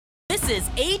is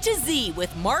A to Z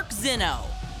with Mark Zinno,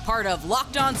 part of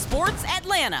Locked On Sports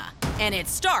Atlanta, and it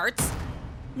starts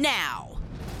now.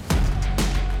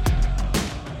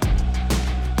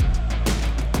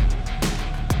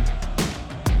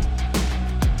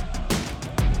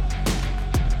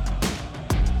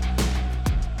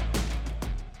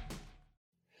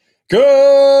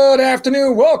 Good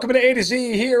afternoon. Welcome to A to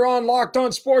Z here on Locked On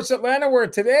Sports Atlanta, where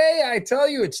today I tell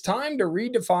you it's time to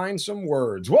redefine some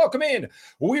words. Welcome in.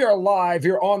 We are live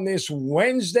here on this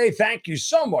Wednesday. Thank you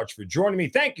so much for joining me.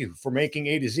 Thank you for making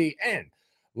A to Z and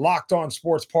Locked On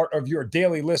Sports part of your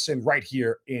daily listen right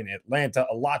here in Atlanta.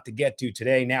 A lot to get to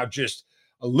today. Now just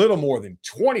a little more than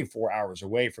 24 hours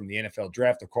away from the NFL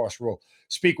draft. Of course, we'll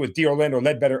speak with Orlando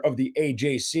Ledbetter of the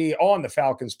AJC on the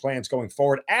Falcons' plans going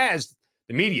forward as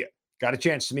the media got a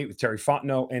chance to meet with Terry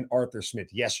Fontenot and Arthur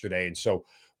Smith yesterday. And so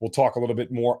we'll talk a little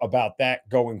bit more about that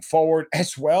going forward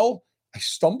as well. I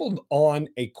stumbled on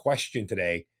a question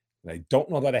today that I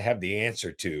don't know that I have the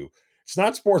answer to. It's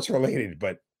not sports related,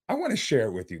 but I want to share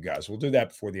it with you guys. We'll do that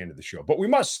before the end of the show. But we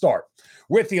must start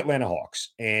with the Atlanta Hawks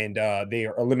and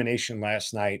their elimination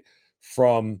last night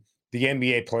from the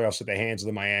NBA playoffs at the hands of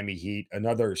the Miami Heat.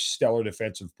 Another stellar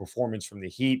defensive performance from the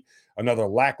Heat. Another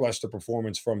lackluster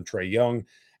performance from Trae Young.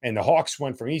 And the Hawks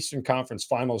went from Eastern Conference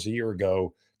Finals a year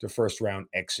ago to first-round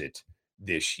exit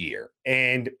this year.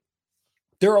 And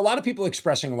there are a lot of people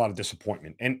expressing a lot of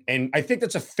disappointment. And I think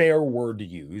that's a fair word to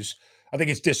use. I think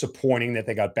it's disappointing that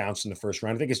they got bounced in the first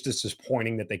round. I think it's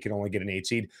disappointing that they could only get an 8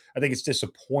 seed. I think it's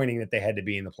disappointing that they had to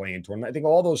be in the play-in tournament. I think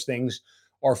all those things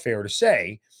are fair to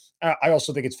say. I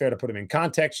also think it's fair to put them in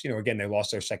context. Again, they lost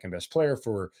their second-best player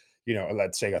for,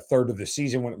 let's say a third of the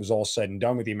season when it was all said and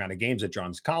done with the amount of games that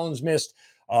John Collins missed.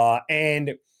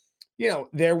 And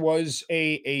there was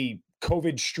a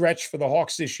COVID stretch for the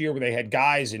Hawks this year where they had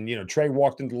guys and, Trae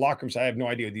walked into the locker room. So I have no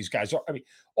idea who these guys are. I mean,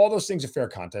 all those things are fair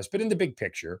contest, but in the big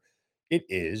picture, it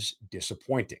is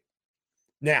disappointing.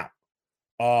 Now,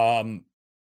 and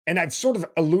I've sort of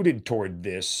alluded toward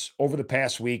this over the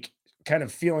past week, kind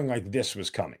of feeling like this was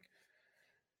coming.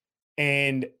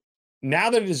 And now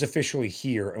that it is officially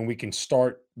here and we can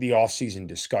start the offseason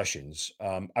discussions,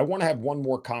 I want to have one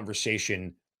more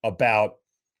conversation about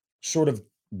sort of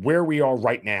where we are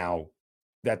right now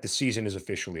that the season is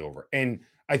officially over. And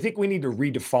I think we need to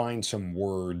redefine some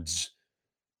words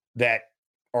that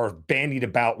are bandied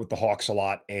about with the Hawks a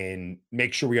lot and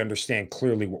make sure we understand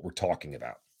clearly what we're talking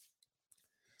about.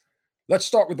 Let's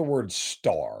start with the word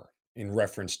star in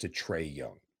reference to Trae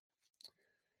Young.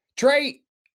 Trae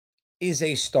is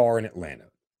a star in Atlanta.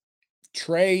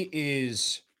 Trae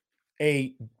is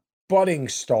a budding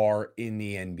star in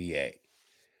the NBA.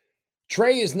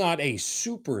 Trae is not a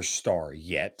superstar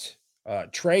yet.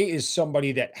 Trae is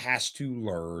somebody that has to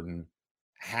learn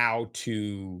how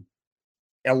to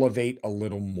elevate a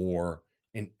little more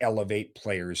and elevate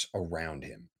players around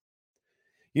him.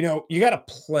 You got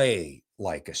to play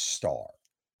like a star.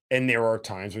 And there are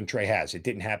times when Trae has. It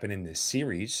didn't happen in this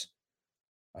series.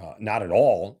 Not at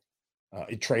all.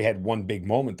 Trae had one big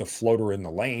moment, the floater in the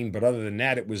lane. But other than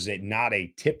that, it was not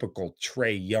a typical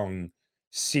Trae Young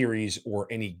series or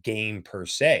any game per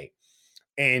se.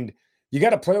 And you got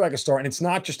to play like a star. And it's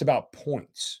not just about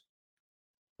points,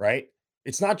 right?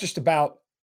 It's not just about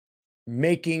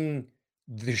making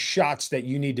the shots that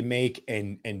you need to make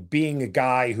and being a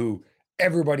guy who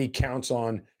everybody counts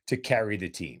on to carry the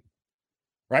team,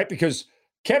 right? Because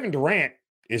Kevin Durant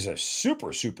is a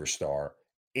superstar.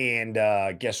 And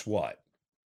guess what?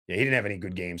 Yeah, he didn't have any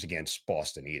good games against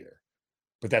Boston either.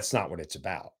 But that's not what it's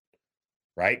about,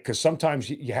 right? Because sometimes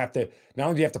you have to, not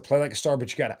only do you have to play like a star,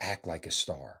 but you got to act like a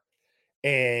star.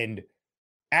 And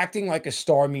acting like a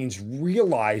star means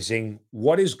realizing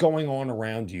what is going on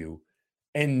around you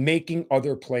and making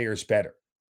other players better.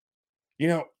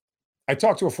 I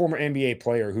talked to a former NBA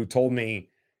player who told me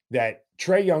that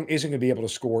Trae Young isn't going to be able to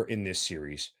score in this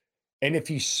series. And if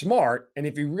he's smart and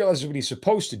if he realizes what he's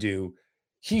supposed to do,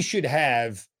 he should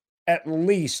have at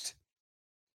least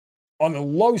on the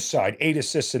low side 8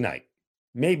 assists a night,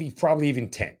 maybe probably even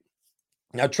 10.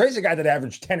 Now, Trae's a guy that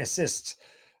averaged 10 assists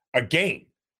a game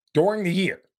during the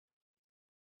year.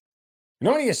 You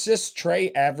know how many assists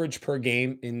Trae averaged per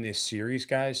game in this series,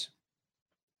 guys?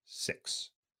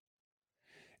 6.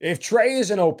 If Trae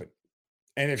isn't open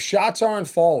and if shots aren't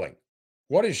falling,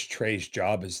 what is Trae's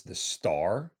job as the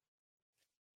star?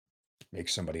 Make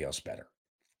somebody else better.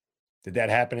 Did that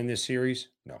happen in this series?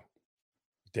 No,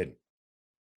 it didn't.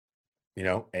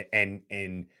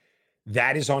 And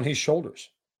that is on his shoulders.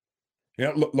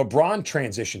 LeBron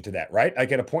transitioned to that, right?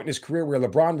 Like at a point in his career where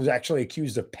LeBron was actually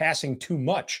accused of passing too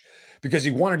much because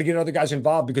he wanted to get other guys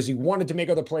involved, because he wanted to make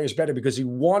other players better, because he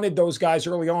wanted those guys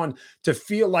early on to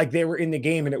feel like they were in the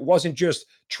game. And it wasn't just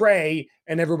Trae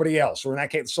and everybody else, or in that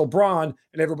case, LeBron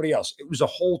and everybody else. It was a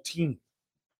whole team.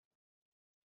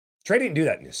 Trae didn't do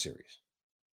that in this series.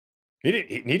 He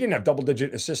didn't have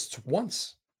double-digit assists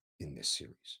once in this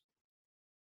series.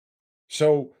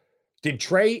 So did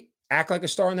Trae act like a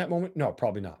star in that moment? No,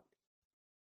 probably not.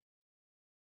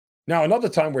 Now, another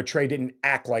time where Trae didn't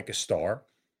act like a star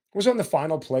was on the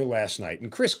final play last night.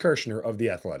 And Chris Kirschner of The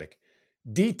Athletic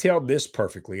detailed this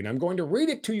perfectly. And I'm going to read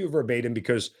it to you verbatim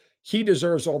because he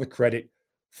deserves all the credit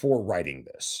for writing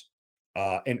this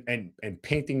and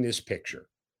painting this picture.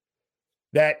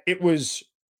 That it was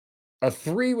a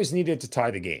 3 was needed to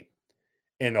tie the game.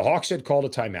 And the Hawks had called a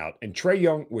timeout. And Trae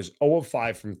Young was 0 of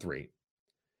 5 from 3.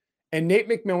 And Nate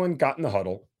McMillan got in the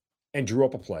huddle and drew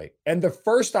up a play. And the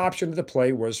first option of the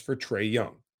play was for Trae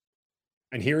Young.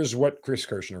 And here's what Chris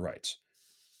Kirschner writes.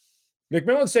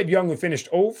 McMillan said Young, who finished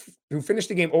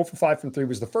the game 0 for 5 from 3,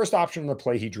 was the first option on the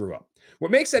play he drew up.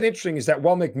 What makes that interesting is that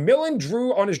while McMillan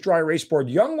drew on his dry erase board,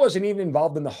 Young wasn't even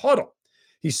involved in the huddle.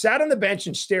 He sat on the bench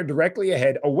and stared directly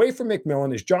ahead, away from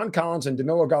McMillan, as John Collins and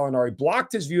Danilo Gallinari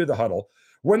blocked his view of the huddle.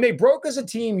 When they broke as a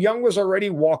team, Young was already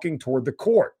walking toward the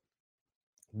court.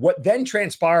 What then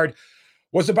transpired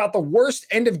was about the worst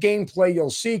end-of-game play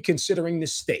you'll see, considering the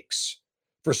stakes.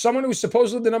 For someone who was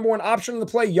supposedly the number one option on the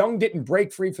play, Young didn't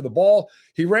break free for the ball.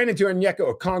 He ran into Onyeka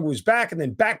Okongwu's back and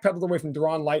then backpedaled away from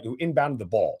Deron Light, who inbounded the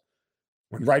ball.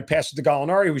 When Wright passed it to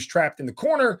Gallinari, who was trapped in the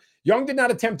corner, Young did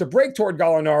not attempt to break toward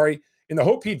Gallinari in the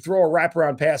hope he'd throw a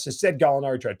wraparound pass. Instead,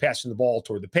 Gallinari tried passing the ball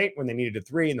toward the paint when they needed a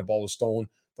 3 and the ball was stolen.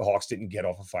 The Hawks didn't get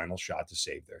off a final shot to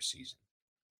save their season.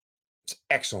 It's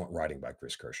excellent writing by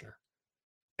Chris Kirschner.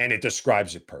 And it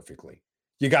describes it perfectly.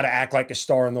 You got to act like a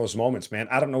star in those moments, man.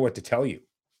 I don't know what to tell you.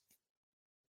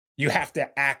 You have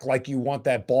to act like you want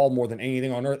that ball more than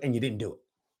anything on earth, and you didn't do it.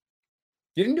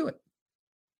 You didn't do it.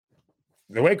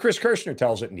 The way Chris Kirschner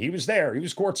tells it, and he was there, he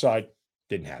was courtside,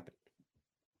 didn't happen.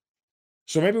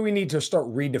 So maybe we need to start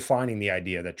redefining the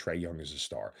idea that Trae Young is a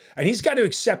star. And he's got to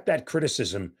accept that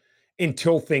criticism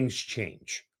until things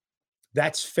change.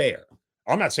 That's fair.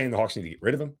 I'm not saying the Hawks need to get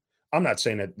rid of him. I'm not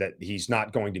saying that he's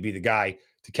not going to be the guy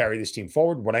to carry this team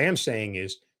forward. What I am saying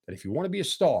is that if you want to be a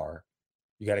star,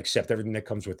 you got to accept everything that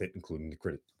comes with it, including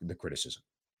the criticism.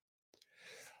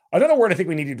 Another word I think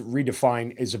we need to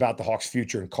redefine is about the Hawks'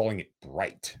 future and calling it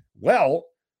bright. Well,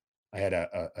 I had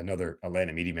another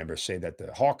Atlanta media member say that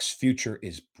the Hawks' future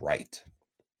is bright.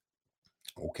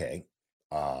 Okay.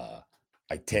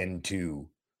 I tend to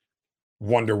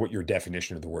wonder what your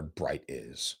definition of the word bright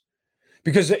is.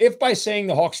 Because if by saying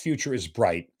the Hawks' future is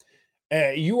bright,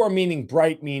 you are meaning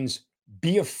bright means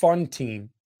be a fun team,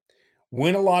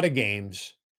 win a lot of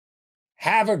games,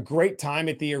 have a great time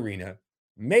at the arena,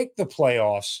 make the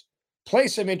playoffs, play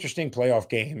some interesting playoff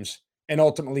games, and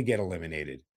ultimately get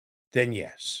eliminated, then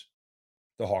yes,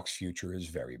 the Hawks' future is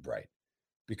very bright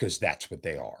because that's what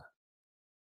they are.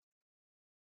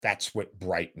 That's what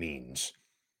bright means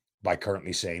by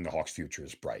currently saying the Hawks' future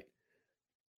is bright.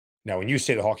 Now, when you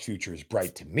say the Hawks' future is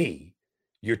bright to me,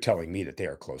 you're telling me that they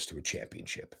are close to a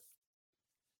championship.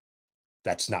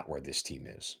 That's not where this team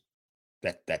is.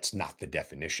 That's not the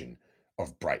definition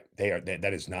of bright.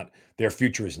 That is not, their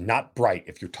future is not bright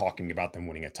if you're talking about them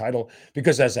winning a title,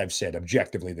 because as I've said,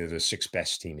 objectively, they're the 6th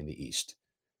best team in the East.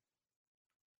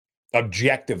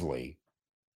 Objectively,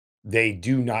 they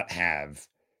do not have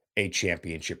a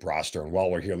championship roster. And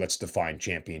while we're here, let's define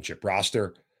championship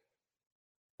roster.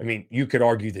 I mean, you could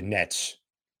argue the Nets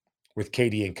with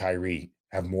KD and Kyrie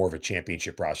have more of a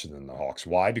championship roster than the Hawks.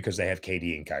 Why? Because they have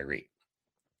KD and Kyrie.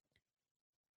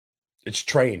 It's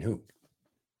Trae and who?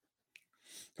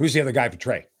 Who's the other guy for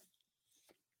Trae?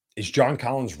 Is John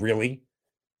Collins really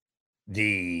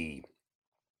the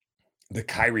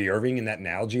Kyrie Irving in that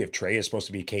analogy if Trae is supposed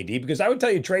to be KD? Because I would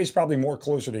tell you Trae is probably more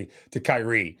closer to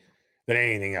Kyrie than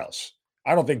anything else.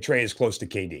 I don't think Trae is close to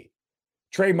KD.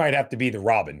 Trae might have to be the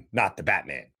Robin, not the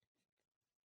Batman.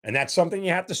 And that's something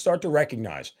you have to start to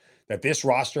recognize, that this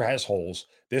roster has holes.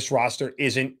 This roster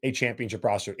isn't a championship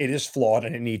roster. It is flawed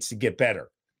and it needs to get better.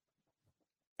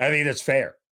 I think that's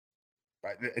fair.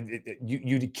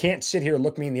 You can't sit here,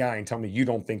 look me in the eye and tell me you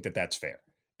don't think that that's fair.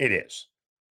 It is.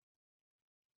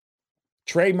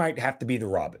 Trae might have to be the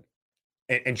Robin.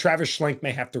 And Travis Schlenk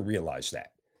may have to realize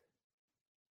that.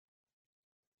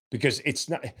 Because it's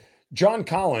not John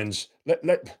Collins.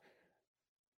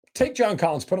 Take John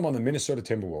Collins, put him on the Minnesota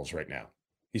Timberwolves right now.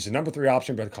 He's the number 3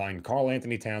 option behind Karl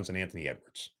Anthony Towns and Anthony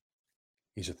Edwards.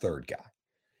 He's a third guy.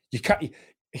 You cut.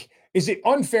 Is it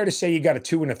unfair to say you got a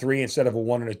 2 and a 3 instead of a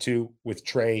 1 and a 2 with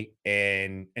Trae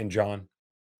and John?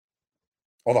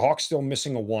 Are the Hawks still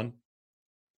missing a 1?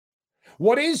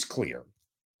 What is clear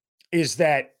is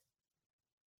that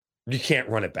you can't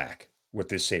run it back with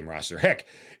this same roster. Heck,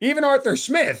 even Arthur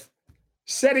Smith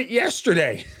said it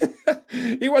yesterday.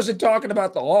 He wasn't talking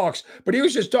about the Hawks, but he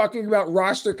was just talking about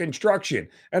roster construction.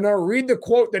 And I'll read the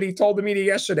quote that he told the media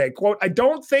yesterday. Quote, "I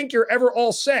don't think you're ever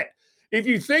all set. If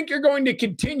you think you're going to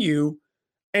continue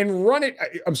and run it,"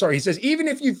 I'm sorry, he says, "even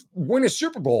if you win a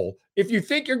Super Bowl, if you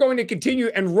think you're going to continue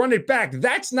and run it back,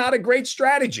 that's not a great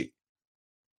strategy."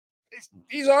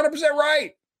 He's 100%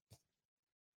 right.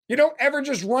 You don't ever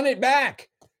just run it back.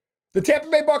 The Tampa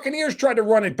Bay Buccaneers tried to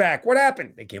run it back. What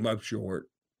happened? They came up short.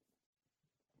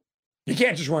 You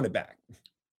can't just run it back.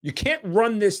 You can't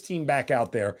run this team back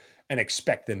out there and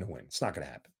expect them to win. It's not going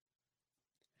to happen.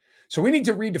 So we need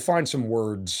to redefine some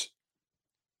words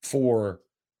for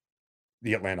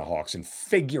the Atlanta Hawks and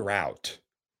figure out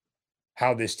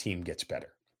how this team gets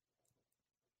better.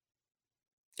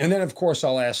 And then, of course,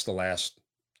 I'll ask the last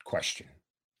question.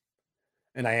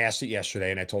 And I asked it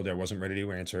yesterday, and I told you I wasn't ready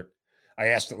to answer it. I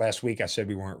asked it last week. I said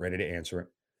we weren't ready to answer it.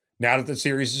 Now that the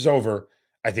series is over,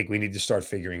 I think we need to start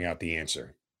figuring out the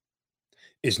answer.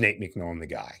 Is Nate McMillan the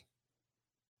guy?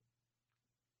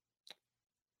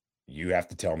 You have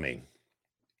to tell me.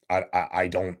 I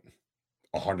don't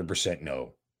 100%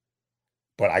 know.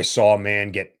 But I saw a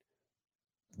man get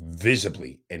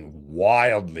visibly and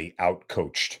wildly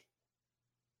outcoached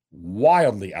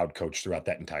throughout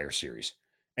that entire series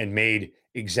and made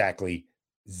exactly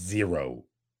zero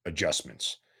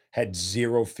adjustments, had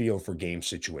zero feel for game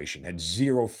situation, had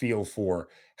zero feel for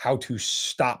how to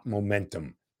stop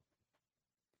momentum.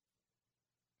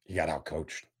 He got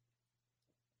outcoached.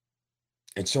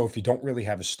 And so if you don't really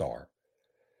have a star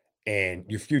and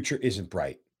your future isn't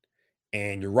bright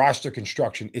and your roster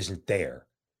construction isn't there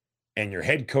and your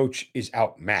head coach is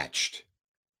outmatched,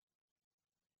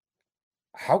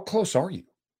 how close are you?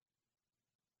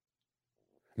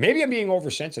 Maybe I'm being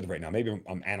oversensitive right now. Maybe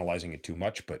I'm analyzing it too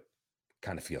much, but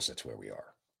kind of feels that's where we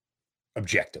are,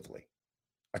 objectively.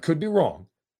 I could be wrong,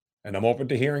 and I'm open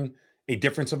to hearing a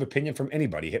difference of opinion from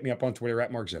anybody. Hit me up on Twitter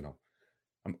at Mark Zinno.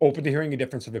 I'm open to hearing a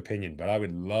difference of opinion, but I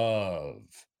would love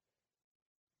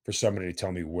for somebody to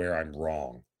tell me where I'm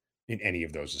wrong in any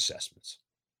of those assessments.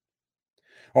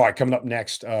 All right, coming up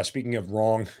next, speaking of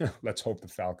wrong, let's hope the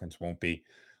Falcons won't be.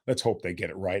 Let's hope they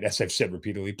get it right. As I've said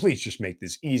repeatedly, please just make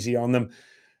this easy on them.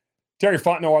 Terry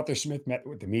Fontenot, Arthur Smith met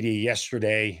with the media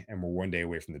yesterday, and we're one day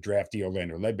away from the draft.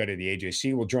 Orlando Ledbetter, the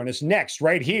AJC, will join us next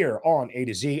right here on A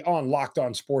to Z on Locked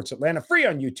On Sports Atlanta, free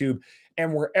on YouTube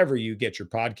and wherever you get your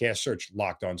podcast. Search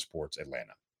Locked On Sports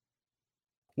Atlanta.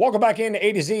 Welcome back into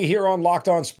A to Z here on Locked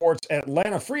On Sports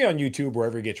Atlanta, free on YouTube,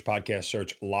 wherever you get your podcast.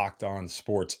 Search Locked On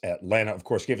Sports Atlanta. Of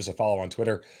course, give us a follow on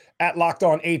Twitter at Locked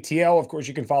On ATL. Of course,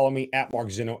 you can follow me at Mark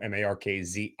Zinno,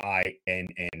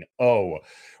 MarkZinno.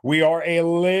 We are a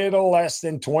little less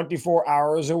than 24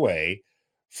 hours away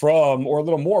from, or a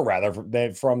little more rather,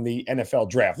 from the NFL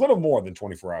draft. A little more than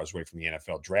 24 hours away from the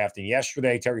NFL draft. And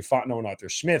yesterday, Terry Fontenot and Arthur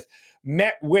Smith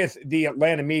met with the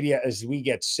Atlanta media as we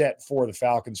get set for the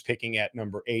Falcons picking at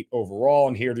number 8 overall.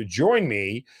 And here to join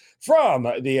me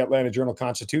from the Atlanta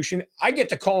Journal-Constitution, I get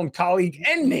to call him colleague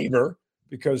and neighbor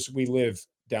because we live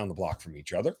down the block from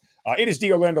each other. It is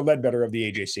Orlando Ledbetter of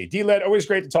the AJC. D-Led, always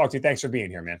great to talk to you. Thanks for being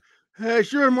here, man. Hey,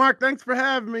 sure, Mark. Thanks for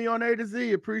having me on A to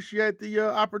Z. Appreciate the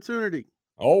opportunity.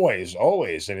 Always.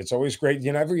 And it's always great.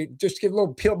 Just give a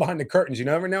little peel behind the curtains.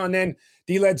 Every now and then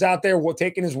D-Led's out there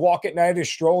taking his walk at night, his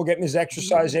stroll, getting his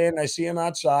exercise in. I see him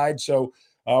outside. So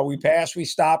we pass, we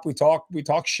stop, we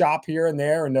talk shop here and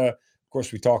there. And of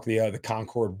course, we talk the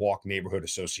Concord Walk Neighborhood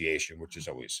Association, which is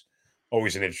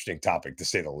always an interesting topic, to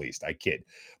say the least. I kid.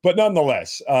 But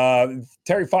nonetheless,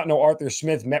 Terry Fontenot, Arthur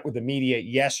Smith met with the media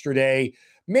yesterday.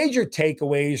 Major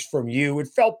takeaways from you. It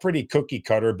felt pretty cookie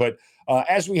cutter, but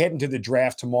as we head into the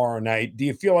draft tomorrow night, do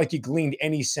you feel like you gleaned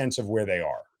any sense of where they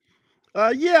are?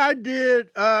 Yeah, I did.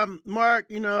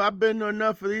 Mark, I've been to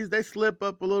enough of these. They slip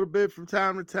up a little bit from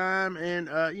time to time. And,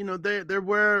 they're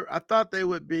where I thought they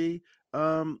would be.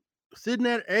 Sitting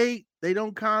at 8, they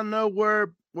don't kind of know where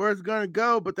it's going to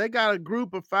go, but they got a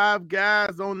group of 5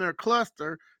 guys on their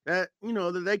cluster that,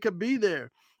 that they could be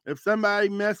there. If somebody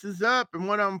messes up and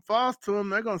one of them falls to them,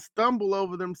 they're going to stumble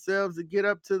over themselves to get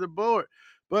up to the board.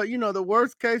 But, the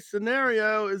worst case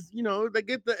scenario is, they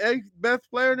get the 8th best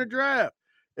player in the draft.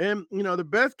 And, the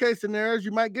best case scenario is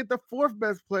you might get the 4th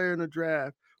best player in the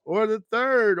draft or the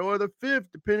 3rd or the 5th,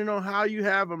 depending on how you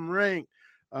have them ranked.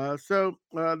 So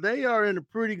they are in a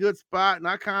pretty good spot, and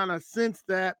I kind of sense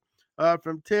that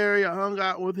from Terry. I hung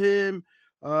out with him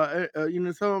in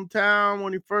his hometown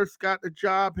when he first got the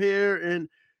job here, and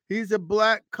he's a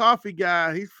black coffee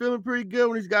guy. He's feeling pretty good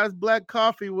when he's got his black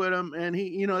coffee with him, and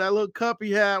that little cup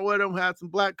he had with him had some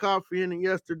black coffee in it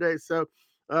yesterday. So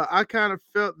I kind of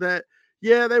felt that,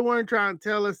 yeah, they weren't trying to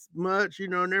tell us much,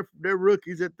 and they're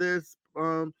rookies at this.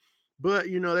 But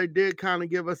they did kind of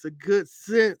give us a good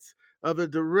sense of the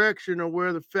direction of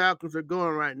where the Falcons are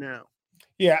going right now.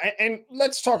 Yeah, and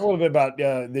let's talk a little bit about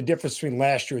the difference between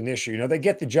last year and this year. They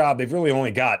get the job. They've really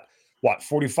only got,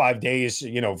 45 days,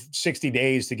 60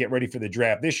 days to get ready for the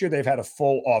draft. This year, they've had a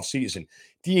full offseason.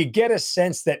 Do you get a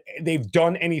sense that they've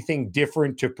done anything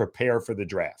different to prepare for the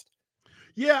draft?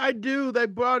 Yeah, I do. They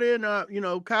brought in,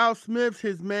 Kyle Smith's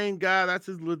his main guy. That's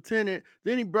his lieutenant.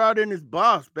 Then he brought in his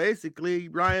boss, basically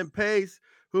Ryan Pace,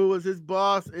 who was his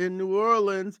boss in New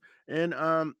Orleans. And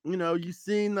you've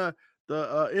seen the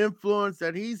influence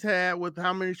that he's had with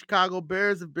how many Chicago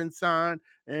Bears have been signed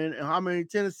and how many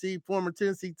former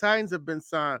Tennessee Titans have been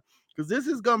signed. Because this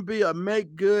is going to be a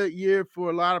make good year for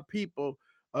a lot of people,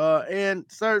 and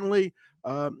certainly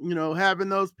having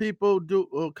those people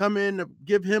come in to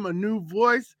give him a new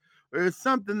voice is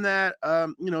something that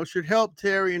should help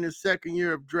Terry in his second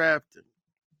year of drafting.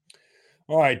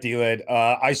 All right, D-Led.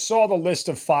 I saw the list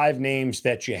of 5 names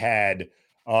that you had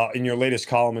in your latest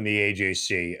column in the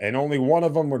AJC, and only one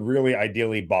of them would really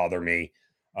ideally bother me,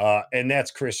 and that's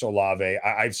Chris Olave.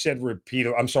 I've said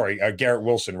repeatedly, I'm sorry, Garrett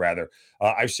Wilson, rather.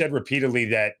 I've said repeatedly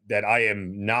that I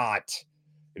am not,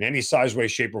 in any size, way,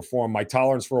 shape, or form, my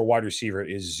tolerance for a wide receiver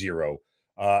is 0.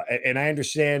 And I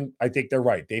understand. I think they're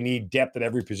right. They need depth at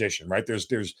every position, right? There's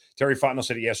Terry Fontenot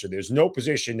said it yesterday. There's no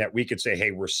position that we could say,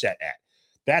 hey, we're set at.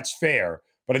 That's fair,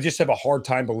 but I just have a hard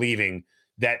time believing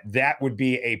that would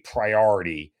be a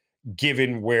priority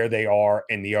given where they are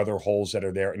and the other holes that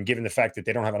are there, and given the fact that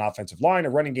they don't have an offensive line, a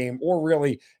running game, or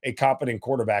really a competent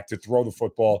quarterback to throw the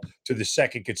football to the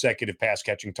second consecutive pass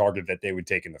catching target that they would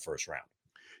take in the first round.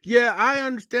 Yeah, I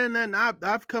understand that, and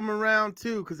I've come around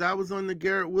too because I was on the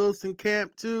Garrett Wilson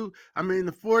camp too. I mean,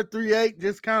 the 4.38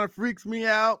 just kind of freaks me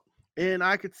out, and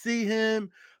I could see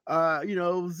him,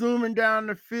 zooming down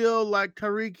the field like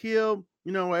Tyreek Hill.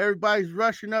 Where everybody's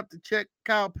rushing up to check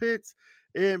Kyle Pitts,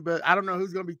 but I don't know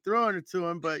who's going to be throwing it to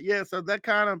him. But yeah, so that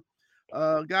kind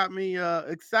of got me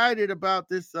excited about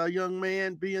this young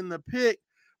man being the pick.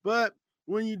 But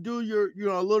when you do your,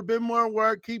 a little bit more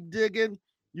work, keep digging,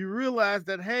 you realize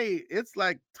that, hey, it's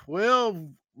like 12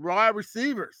 wide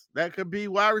receivers that could be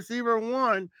wide receiver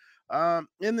 1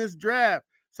 in this draft.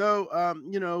 So,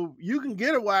 you can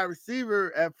get a wide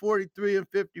receiver at 43 and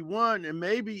 51 and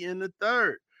maybe in the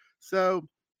third. So,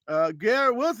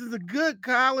 Garrett Wilson's a good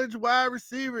college wide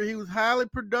receiver. He was highly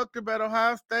productive at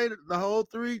Ohio State the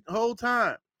whole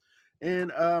time.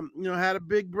 And had a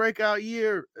big breakout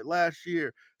year last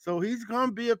year. So he's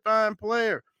gonna be a fine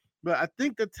player. But I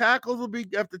think the tackles will be,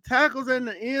 if the tackles and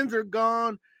the ends are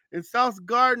gone and Sauce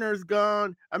Gardner's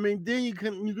gone, I mean, then you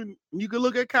can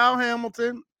look at Kyle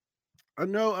Hamilton. I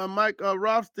know Mike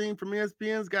Rothstein from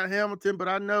ESPN's got Hamilton, but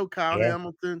I know Kyle Yeah.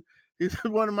 Hamilton. He's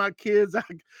one of my kids I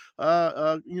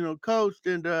coached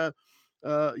and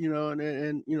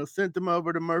sent them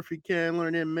over to Murphy Candler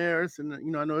and then Maris.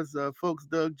 And, I know his folks,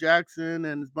 Doug Jackson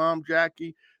and his mom,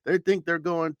 Jackie, they think they're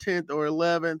going 10th or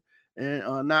 11th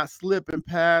and not slipping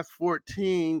past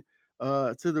 14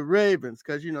 to the Ravens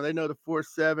because, they know the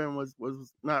 4.7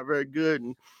 was not very good.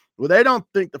 And, well, they don't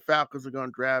think the Falcons are going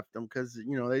to draft them because,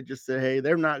 they just say, hey,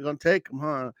 they're not going to take them,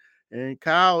 huh? And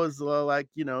Kyle is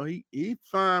he's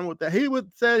fine with that. He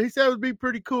said it would be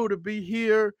pretty cool to be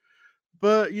here,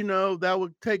 but that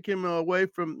would take him away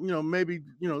from maybe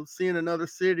seeing another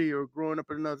city or growing up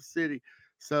in another city.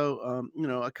 So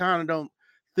I kind of don't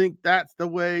think that's the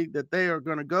way that they are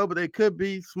going to go, but they could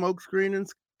be smoke screening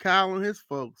Kyle and his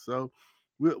folks. So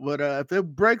if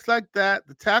it breaks like that,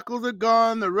 the tackles are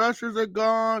gone, the rushers are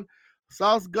gone,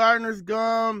 Sauce Gardner's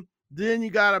gone, then you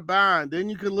got a bind. Then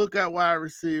you could look at wide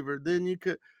receiver. Then you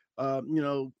could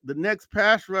the next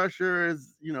pass rusher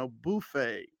is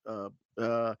Buffet.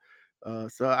 So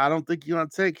I don't think you're going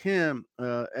to take him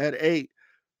at 8.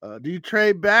 Do you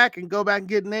trade back and go back and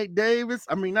get Nate Davis?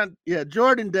 I mean,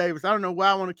 Jordan Davis. I don't know why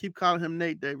I want to keep calling him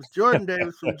Nate Davis. Jordan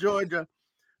Davis from Georgia.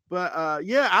 But,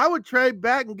 I would trade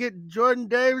back and get Jordan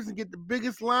Davis and get the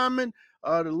biggest lineman,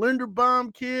 the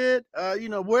Linderbaum kid.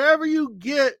 Wherever you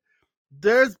get,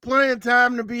 there's plenty of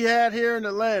time to be had here in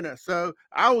Atlanta. So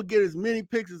I would get as many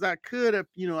picks as I could if,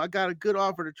 I got a good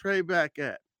offer to trade back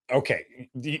at. Okay,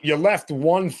 you left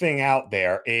one thing out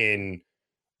there in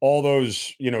all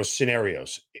those,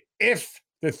 scenarios. If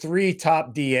the 3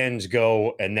 top DNs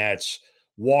go, and that's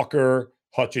Walker,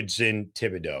 Hutchinson,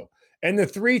 Thibodeau. And the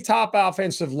 3 top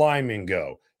offensive linemen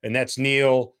go, and that's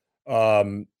Neal,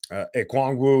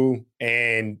 Ekwangwu,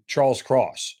 and Charles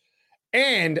Cross.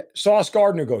 And Sauce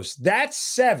Gardner goes. That's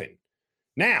 7.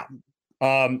 Now,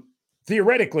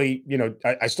 theoretically,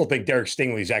 I still think Derek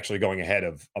Stingley is actually going ahead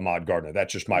of Ahmad Gardner.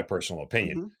 That's just my personal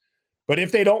opinion. Mm-hmm. But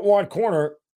if they don't want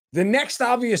corner, the next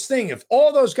obvious thing, if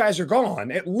all those guys are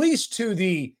gone, at least to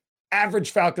the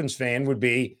average Falcons fan, would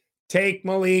be take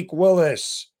Malik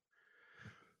Willis.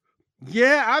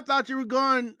 Yeah, I thought you were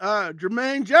going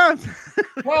Jermaine Johnson.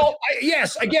 Well,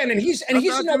 yes, again, and he's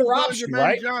another option,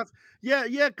 right? Johnson.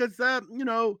 Yeah, because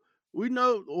we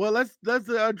know. Well, let's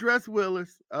address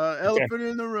Willis. Elephant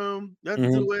in the room. Let's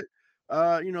do it.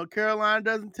 Carolina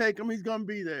doesn't take him. He's gonna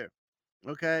be there.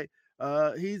 Okay.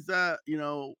 He's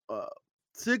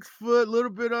 6 foot, a little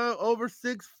bit over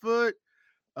 6 foot.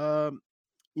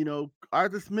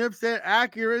 Arthur Smith said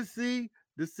accuracy,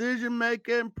 decision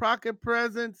making, pocket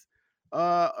presence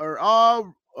are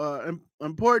all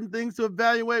important things to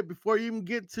evaluate before you even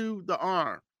get to the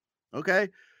arm. Okay.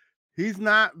 He's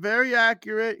not very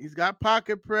accurate. He's got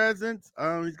pocket presence.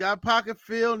 He's got pocket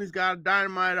feel, and he's got a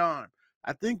dynamite arm.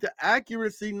 I think the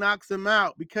accuracy knocks him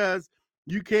out because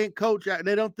you can't coach.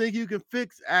 They don't think you can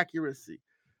fix accuracy.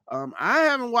 I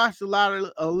haven't watched a lot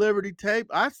of Liberty tape.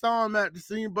 I saw him at the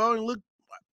Senior Bowl and looked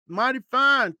mighty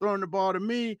fine throwing the ball to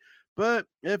me. But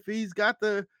if he's got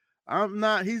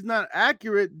he's not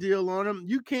accurate deal on him,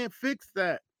 you can't fix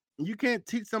that. You can't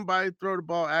teach somebody to throw the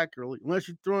ball accurately unless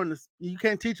you're throwing this. You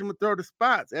can't teach them to throw the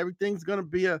spots. Everything's going to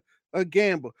be a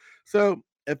gamble. So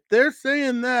if they're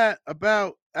saying that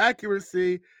about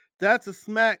accuracy, that's a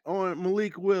smack on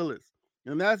Malik Willis.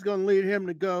 And that's going to lead him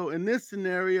to go in this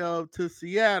scenario to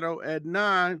Seattle at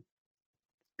 9.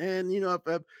 And,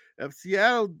 if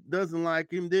Seattle doesn't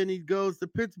like him, then he goes to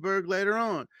Pittsburgh later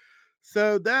on.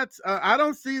 So that's I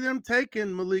don't see them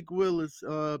taking Malik Willis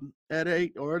at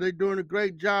 8, or they're doing a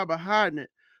great job of hiding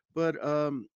it. But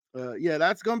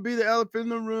that's going to be the elephant in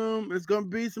the room. There's going to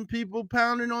be some people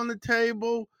pounding on the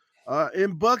table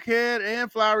in Buckhead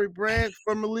and Flowery Branch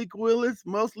for Malik Willis,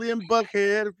 mostly in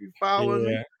Buckhead, if you follow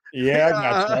me. Yeah, I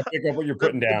got you. I pick up what you're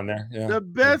putting down there. Yeah. The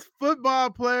best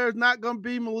football player is not going to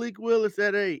be Malik Willis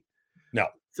at 8. No.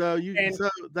 So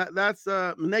that's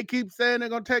and they keep saying they're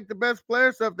gonna take the best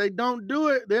player. So if they don't do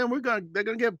it, then they're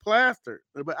gonna get plastered.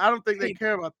 But I don't think they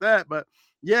care about that. But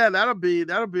yeah, that'll be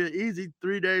an easy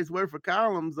 3 days worth of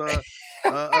columns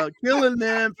killing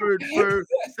them for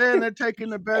saying they're taking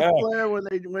the best player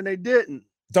when they didn't.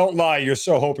 Don't lie. You're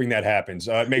so hoping that happens.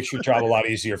 It makes your job a lot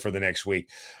easier for the next week.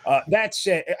 That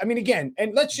said, I mean, again,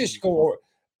 and let's just go.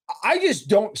 I just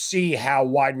don't see how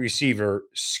wide receiver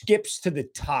skips to the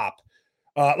top.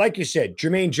 Like you said,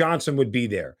 Jermaine Johnson would be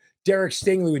there. Derek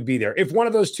Stingley would be there. If one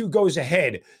of those two goes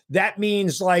ahead, that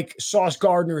means like Sauce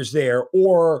Gardner is there,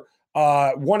 or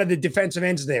one of the defensive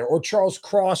ends there, or Charles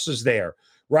Cross is there,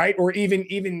 right? Or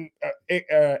even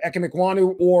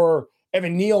Ekwangwu or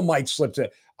Evan Neal might slip to.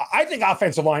 I think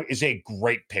offensive line is a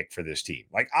great pick for this team.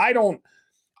 Like, I know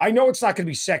it's not going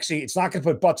to be sexy. It's not going to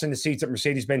put butts in the seats at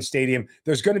Mercedes-Benz Stadium.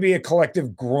 There's going to be a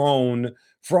collective groan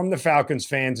from the Falcons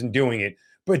fans in doing it.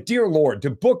 But dear Lord, to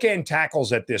bookend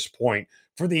tackles at this point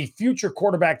for the future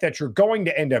quarterback that you're going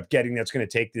to end up getting that's going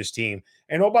to take this team.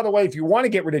 And oh, by the way, if you want to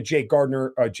get rid of Jake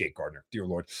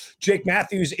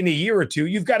Matthews in a year or two,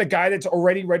 you've got a guy that's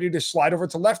already ready to slide over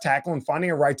to left tackle, and finding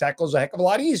a right tackle is a heck of a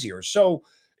lot easier. So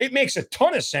it makes a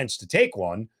ton of sense to take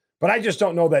one, but I just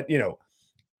don't know that,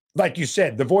 like you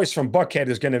said, the voice from Buckhead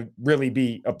is going to really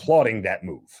be applauding that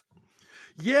move.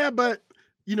 Yeah, but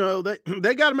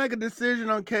they got to make a decision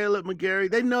on Caleb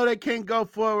McGarry. They know they can't go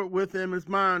forward with him, is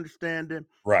my understanding.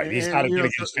 Right. He's not going to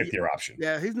get his fifth-year option.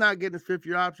 Yeah, he's not getting his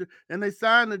fifth-year option. And they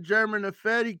signed the German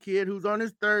Affetti kid who's on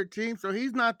his third team, so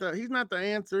he's not the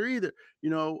answer either.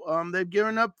 They've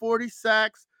given up 40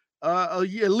 sacks, at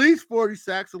least 40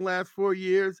 sacks in the last 4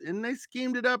 years, and they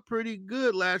schemed it up pretty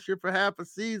good last year for half a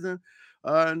season.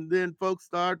 And then folks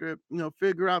started to,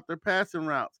 figure out their passing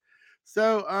routes.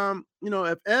 So,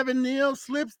 if Evan Neal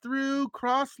slips through,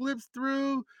 Cross slips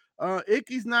through,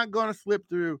 Icky's not going to slip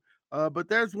through. But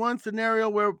there's one scenario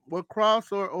where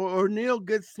Cross or Neal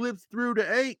slips through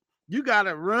to 8. You got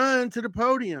to run to the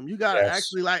podium. You got to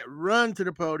actually run to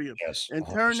the podium and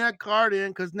turn that card in,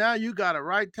 because now you got a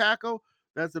right tackle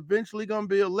that's eventually going to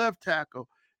be a left tackle.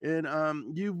 And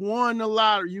you've won the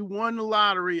lottery. You won the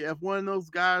lottery if one of those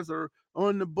guys are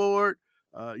on the board.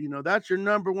 That's your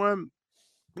number one.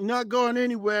 You're not going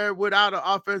anywhere without an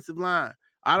offensive line.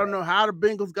 I don't know how the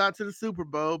Bengals got to the Super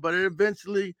Bowl, but when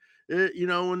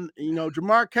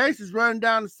Jamar Case is running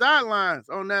down the sidelines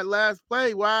on that last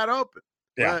play wide open.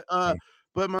 Yeah.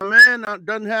 but my man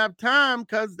doesn't have time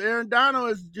because Aaron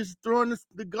Donald is just throwing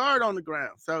the guard on the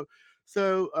ground. So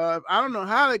I don't know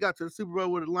how they got to the Super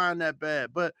Bowl with a line that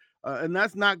bad, but and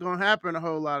that's not going to happen a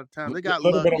whole lot of times. They got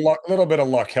little bit of lucky. luck. Little bit of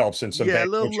luck helps, and some Yeah, bad a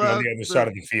little coaching on luck. the other side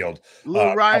of the field.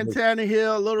 Little Ryan Covered,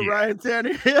 Tannehill, yeah, Ryan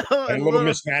Tannehill, and and a little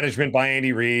mismanagement by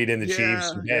Andy Reid and the Chiefs,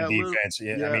 yeah, and bad yeah, little, defense.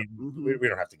 Yeah, I yeah. mean, we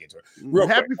don't have to get to it. Mm, Real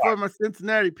quick. happy for my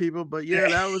Cincinnati people, but yeah,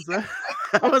 that was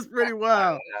that was pretty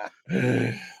wild.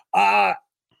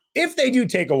 If they do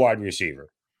take a wide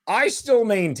receiver, I still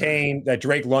maintain that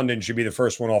Drake London should be the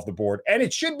first one off the board, and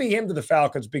it should be him to the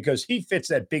Falcons because he fits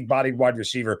that big-bodied wide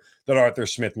receiver that Arthur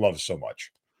Smith loves so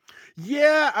much.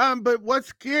 Yeah, but what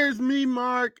scares me,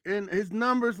 Mark, and his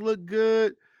numbers look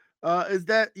good, is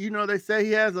that they say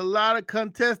he has a lot of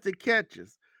contested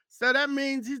catches. So that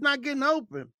means he's not getting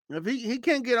open. If he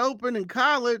can't get open in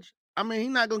college, I mean, he's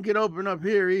not gonna get open up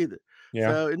here either.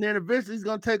 Yeah. So and then eventually he's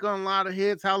gonna take on a lot of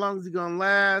hits. How long is he gonna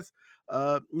last?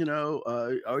 Are you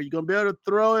gonna be able to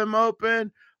throw him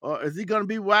open, or is he gonna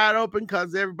be wide open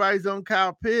because everybody's on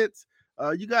Kyle Pitts?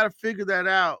 You got to figure that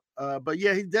out. But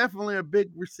yeah, he's definitely a big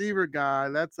receiver guy.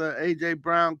 That's a AJ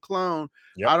Brown clone.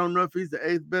 Yep. I don't know if he's the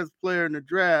 8th best player in the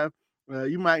draft.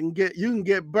 You can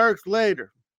get Burks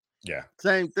later. Yeah.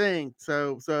 Same thing.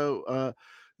 So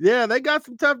yeah, they got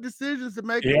some tough decisions to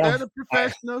make. Yeah. They're the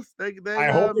professionals. I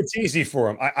hope it's easy for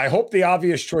him. I hope the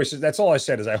obvious choices. That's all I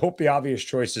said is I hope the obvious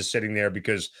choice is sitting there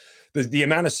because the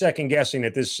amount of second guessing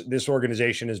that this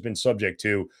organization has been subject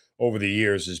to over the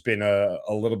years has been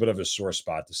a little bit of a sore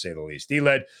spot, to say the least.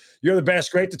 D-Led, you're the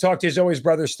best. Great to talk to you as always,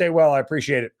 brother. Stay well. I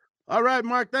appreciate it. All right,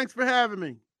 Mark. Thanks for having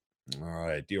me. All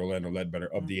right. D. Orlando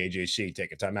Ledbetter of the AJC.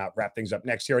 Take a time out. Wrap things up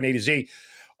next here on A to Z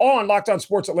on Locked On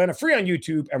Sports Atlanta. Free on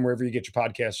YouTube and wherever you get your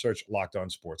podcast. Search Locked On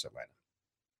Sports Atlanta.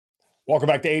 Welcome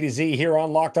back to A to Z here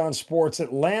on Locked On Sports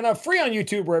Atlanta. Free on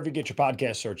YouTube wherever you get your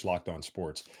podcast. Search Locked On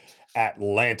Sports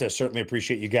Atlanta. Certainly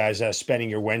appreciate you guys spending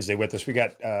your Wednesday with us. We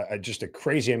got just a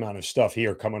crazy amount of stuff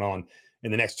here coming on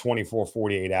in the next 24,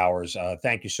 48 hours.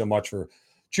 Thank you so much for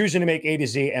choosing to make A to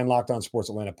Z and Locked On Sports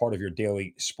Atlanta part of your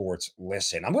daily sports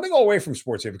listen. I'm going to go away from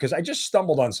sports here because I just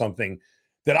stumbled on something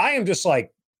that I am just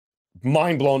like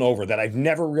mind blown over that I've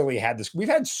never really had this. We've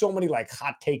had so many like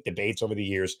hot take debates over the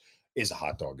years. Is a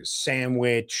hot dog a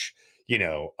sandwich?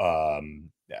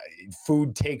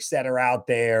 Food takes that are out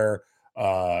there.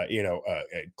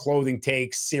 Clothing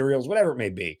takes, cereals, whatever it may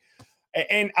be.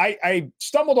 And I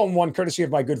stumbled on one courtesy of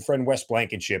my good friend Wes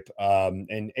Blankenship.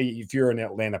 And if you're an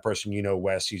Atlanta person, you know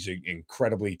Wes. He's an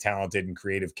incredibly talented and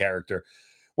creative character.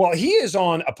 Well, he is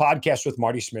on a podcast with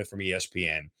Marty Smith from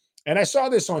ESPN. And I saw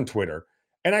this on Twitter.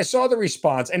 And I saw the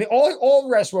response. And all the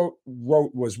rest wrote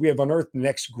was, we have unearthed the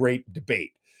next great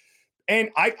debate. And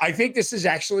I think this is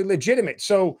actually legitimate.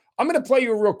 So I'm going to play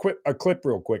you a clip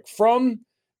real quick from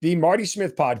the Marty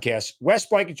Smith podcast. Wes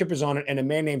Blankenship is on it, and a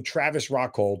man named Travis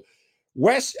Rockhold.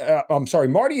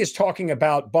 Marty is talking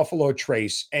about Buffalo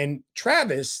Trace, and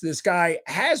Travis, this guy,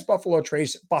 has Buffalo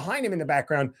Trace behind him in the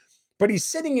background, but he's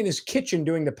sitting in his kitchen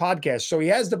doing the podcast, so he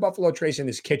has the Buffalo Trace in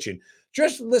his kitchen.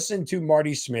 Just listen to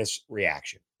Marty Smith's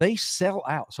reaction. They sell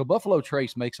out. So Buffalo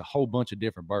Trace makes a whole bunch of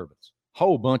different bourbons.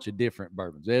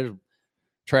 There's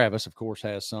Travis, of course,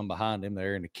 has some behind him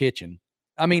there in the kitchen.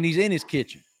 I mean, he's in his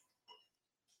kitchen.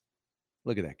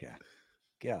 Look at that guy.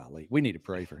 Golly, we need to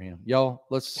pray for him. Y'all,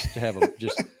 let's have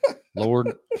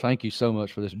Lord, thank you so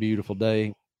much for this beautiful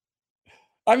day.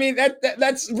 I mean,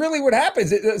 that's really what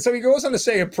happens. So he goes on to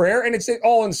say a prayer, and it's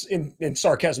all in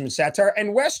sarcasm and satire.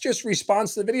 And Wes just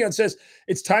responds to the video and says,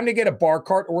 it's time to get a bar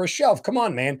cart or a shelf. Come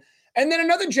on, man. And then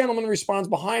another gentleman responds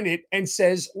behind it and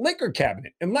says, liquor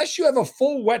cabinet. Unless you have a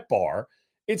full wet bar,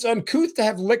 it's uncouth to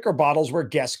have liquor bottles where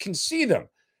guests can see them.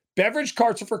 Beverage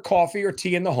carts are for coffee or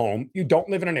tea in the home. You don't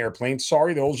live in an airplane.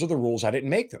 Sorry, those are the rules. I didn't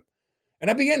make them.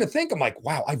 And I began to think, I'm like,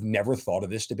 wow, I've never thought of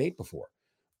this debate before.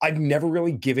 I've never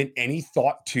really given any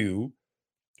thought to,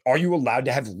 are you allowed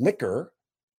to have liquor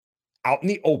out in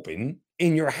the open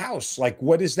in your house? Like,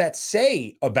 what does that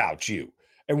say about you?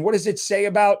 And what does it say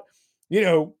about,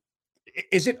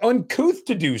 is it uncouth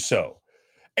to do so?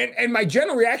 And my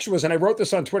general reaction was, and I wrote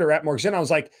this on Twitter at Mark Zinno, I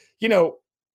was like,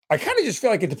 I kind of just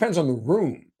feel like it depends on the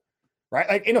room, right?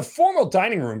 Like in a formal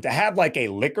dining room, to have like a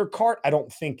liquor cart, I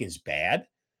don't think is bad.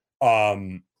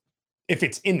 If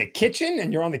it's in the kitchen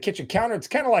and you're on the kitchen counter, it's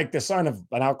kind of like the sign of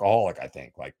an alcoholic, I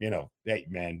think. Like, hey,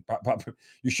 man,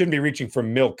 you shouldn't be reaching for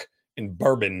milk and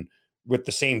bourbon with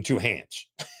the same two hands.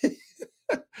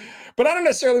 But I don't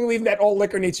necessarily believe that all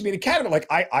liquor needs to be in a cabinet. Like,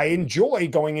 I enjoy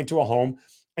going into a home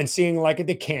and seeing like a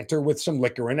decanter with some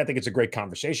liquor in. I think it's a great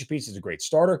conversation piece. It's a great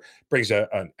starter. Brings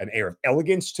an air of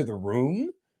elegance to the room,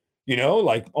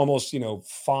 like almost,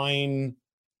 fine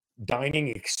dining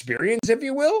experience, if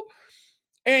you will.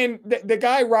 And the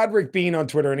guy, Roderick Bean on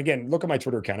Twitter, and again, look at my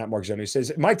Twitter account at Mark Zinno. He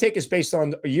says, my take is based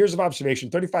on years of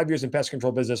observation, 35 years in pest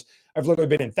control business. I've literally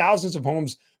been in thousands of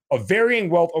homes of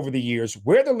varying wealth over the years.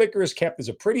 Where the liquor is kept is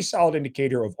a pretty solid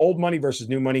indicator of old money versus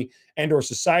new money and or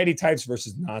society types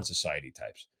versus non-society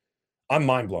types. I'm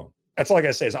mind blown. That's all I got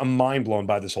to say is I'm mind blown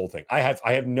by this whole thing. I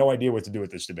have no idea what to do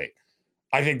with this debate.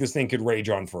 I think this thing could rage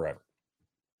on forever.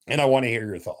 And I want to hear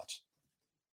your thoughts.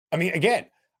 I mean, again,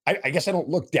 I guess I don't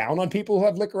look down on people who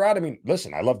have liquor out. I mean,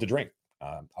 listen, I love to drink.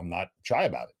 I'm not shy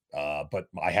about it. But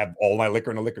I have all my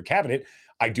liquor in a liquor cabinet.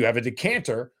 I do have a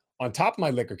decanter on top of my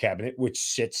liquor cabinet, which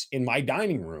sits in my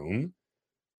dining room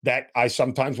that I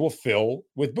sometimes will fill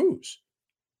with booze.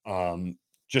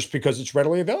 Just because it's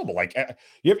readily available. Like, I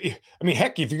mean,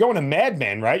 heck, if you're going to Mad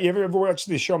Men, right? You ever watch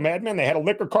the show Mad Men? They had a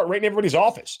liquor cart right in everybody's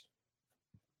office.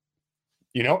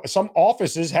 You know, some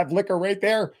offices have liquor right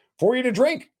there for you to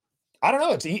drink. I don't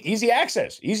know. It's easy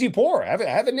access, easy pour. Have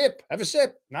a nip, have a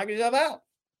sip, knock yourself out.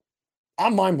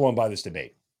 I'm mind blown by this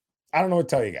debate. I don't know what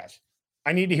to tell you guys.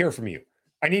 I need to hear from you.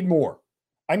 I need more.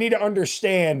 I need to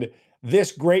understand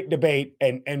this great debate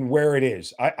and where it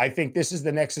is. I think this is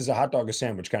the next is a hot dog, a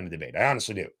sandwich kind of debate. I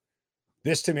honestly do.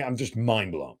 This to me, I'm just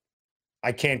mind blown.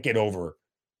 I can't get over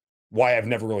why I've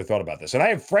never really thought about this. And I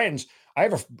have friends. I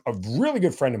have a really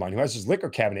good friend of mine who has his liquor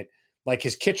cabinet. Like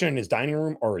his kitchen and his dining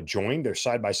room are adjoined. They're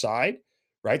side by side,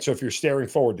 right? So if you're staring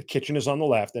forward, the kitchen is on the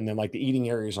left and then like the eating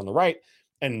area is on the right.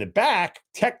 And in the back,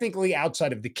 technically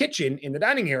outside of the kitchen in the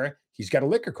dining area, he's got a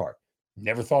liquor cart.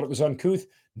 Never thought it was uncouth.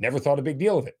 Never thought a big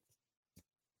deal of it.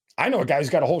 I know a guy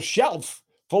who's got a whole shelf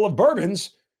full of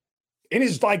bourbons in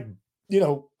his like,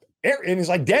 in his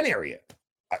like den area.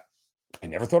 I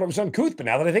never thought it was uncouth, but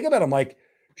now that I think about it, I'm like,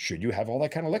 should you have all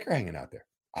that kind of liquor hanging out there?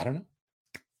 I don't know.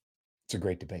 It's a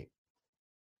great debate.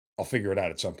 I'll figure it out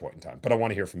at some point in time, but I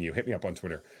want to hear from you. Hit me up on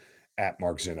Twitter at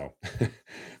Mark Zinno.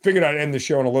 Figured I'd end the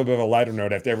show on a little bit of a lighter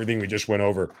note after everything we just went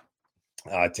over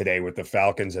today with the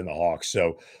Falcons and the Hawks.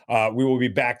 So we will be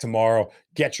back tomorrow.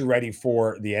 Get you ready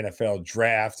for the NFL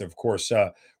draft. Of course,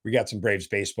 we got some Braves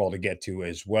baseball to get to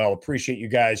as well. Appreciate you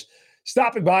guys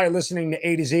stopping by, listening to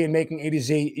A to Z and making A to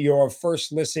Z your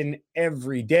first listen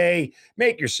every day.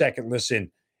 Make your second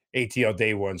listen ATL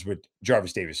Day Ones with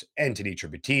Jarvis Davis and Tenitra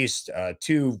Batiste,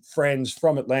 two friends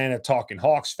from Atlanta talking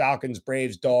Hawks, Falcons,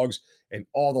 Braves, Dogs, and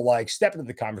all the like. Step into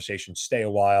the conversation, stay a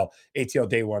while. ATL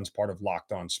Day One's part of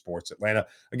Locked On Sports Atlanta.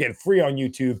 Again, free on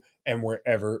YouTube and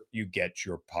wherever you get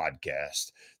your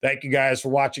podcast. Thank you guys for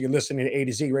watching and listening to A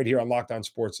to Z right here on Locked On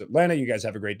Sports Atlanta. You guys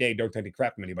have a great day. Don't take any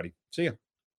crap from anybody. See ya.